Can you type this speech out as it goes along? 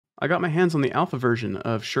I got my hands on the alpha version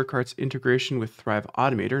of SureCart's integration with Thrive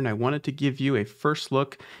Automator, and I wanted to give you a first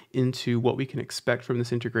look into what we can expect from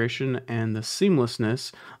this integration and the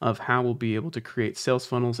seamlessness of how we'll be able to create sales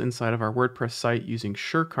funnels inside of our WordPress site using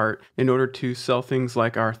SureCart in order to sell things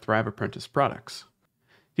like our Thrive Apprentice products.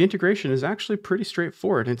 The integration is actually pretty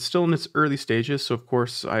straightforward. It's still in its early stages, so of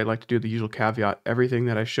course I like to do the usual caveat. Everything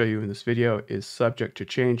that I show you in this video is subject to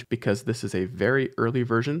change because this is a very early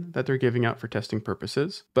version that they're giving out for testing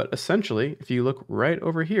purposes. But essentially, if you look right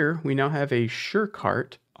over here, we now have a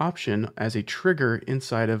SureCart option as a trigger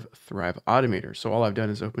inside of Thrive Automator. So all I've done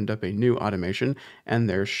is opened up a new automation, and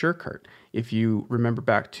there's SureCart. If you remember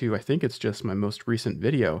back to, I think it's just my most recent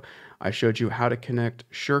video, I showed you how to connect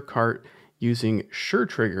SureCart using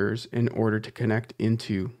SureTriggers in order to connect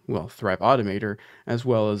into, well, Thrive Automator, as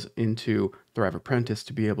well as into Thrive Apprentice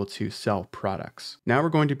to be able to sell products. Now we're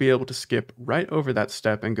going to be able to skip right over that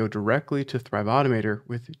step and go directly to Thrive Automator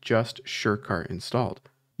with just SureCart installed.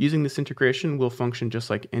 Using this integration will function just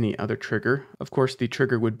like any other trigger. Of course, the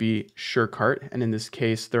trigger would be SureCart, and in this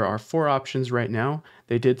case, there are 4 options right now.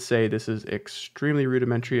 They did say this is extremely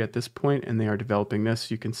rudimentary at this point, and they are developing this.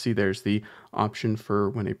 You can see there's the option for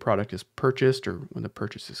when a product is purchased or when the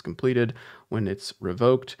purchase is completed, when it's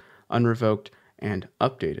revoked, unrevoked, and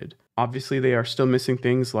updated. Obviously, they are still missing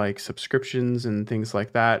things like subscriptions and things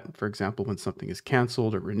like that. For example, when something is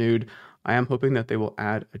canceled or renewed. I am hoping that they will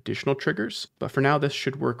add additional triggers, but for now, this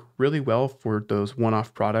should work really well for those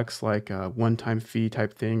one-off products like a one-time fee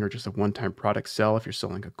type thing or just a one-time product sell if you're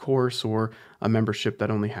selling a course or a membership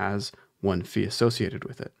that only has one fee associated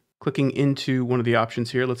with it. Clicking into one of the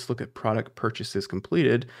options here, let's look at product purchases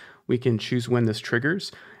completed. We can choose when this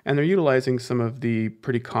triggers, and they're utilizing some of the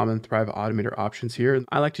pretty common Thrive Automator options here.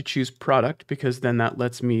 I like to choose product because then that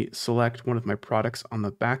lets me select one of my products on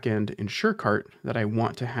the back end in SureCart that I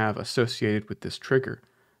want to have associated with this trigger.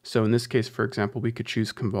 So in this case, for example, we could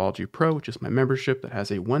choose Convology Pro, which is my membership that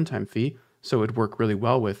has a one-time fee, so it would work really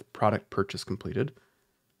well with product purchase completed.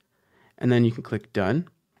 And then you can click Done.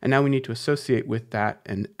 And now we need to associate with that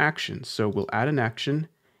an action. So we'll add an action.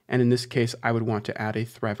 And in this case, I would want to add a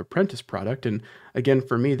Thrive Apprentice product. And again,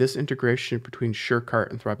 for me, this integration between SureCart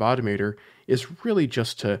and Thrive Automator is really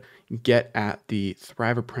just to get at the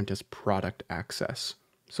Thrive Apprentice product access.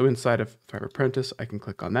 So inside of Thrive Apprentice, I can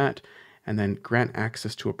click on that and then grant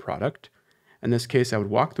access to a product. In this case, I would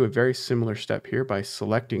walk through a very similar step here by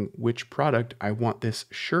selecting which product I want this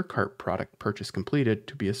SureCart product purchase completed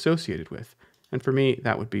to be associated with. And for me,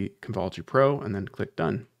 that would be Convology Pro, and then click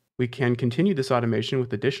Done. We can continue this automation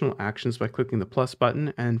with additional actions by clicking the plus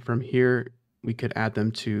button, and from here, we could add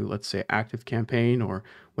them to, let's say, ActiveCampaign or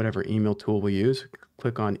whatever email tool we use.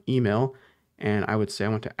 Click on Email, and I would say I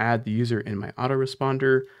want to add the user in my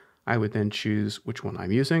autoresponder. I would then choose which one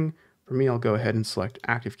I'm using. For me, I'll go ahead and select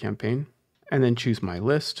ActiveCampaign, and then choose my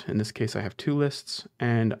list. In this case, I have 2 lists,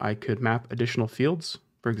 and I could map additional fields.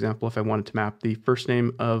 For example, if I wanted to map the first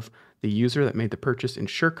name of the user that made the purchase in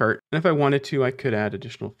SureCart, and if I wanted to, I could add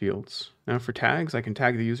additional fields. Now for tags, I can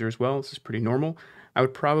tag the user as well. This is pretty normal. I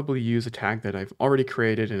would probably use a tag that I've already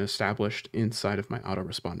created and established inside of my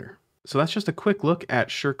autoresponder. So that's just a quick look at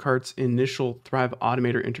SureCart's initial Thrive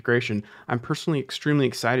Automator integration. I'm personally extremely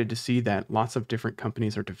excited to see that lots of different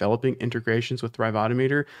companies are developing integrations with Thrive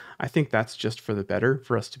Automator. I think that's just for the better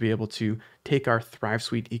for us to be able to take our Thrive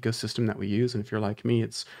Suite ecosystem that we use, and if you're like me,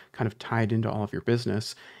 it's kind of tied into all of your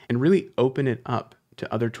business, and really open it up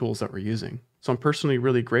to other tools that we're using. So I'm personally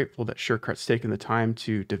really grateful that SureCart's taken the time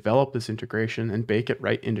to develop this integration and bake it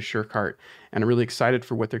right into SureCart. And I'm really excited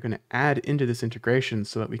for what they're going to add into this integration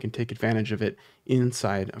so that we can take advantage of it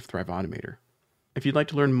inside of Thrive Automator. If you'd like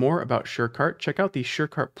to learn more about SureCart, check out the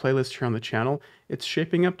SureCart playlist here on the channel. It's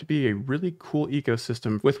shaping up to be a really cool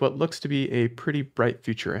ecosystem with what looks to be a pretty bright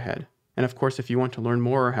future ahead. And of course, if you want to learn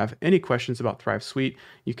more or have any questions about Thrive Suite,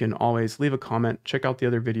 you can always leave a comment, check out the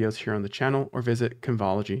other videos here on the channel, or visit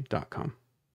convology.com.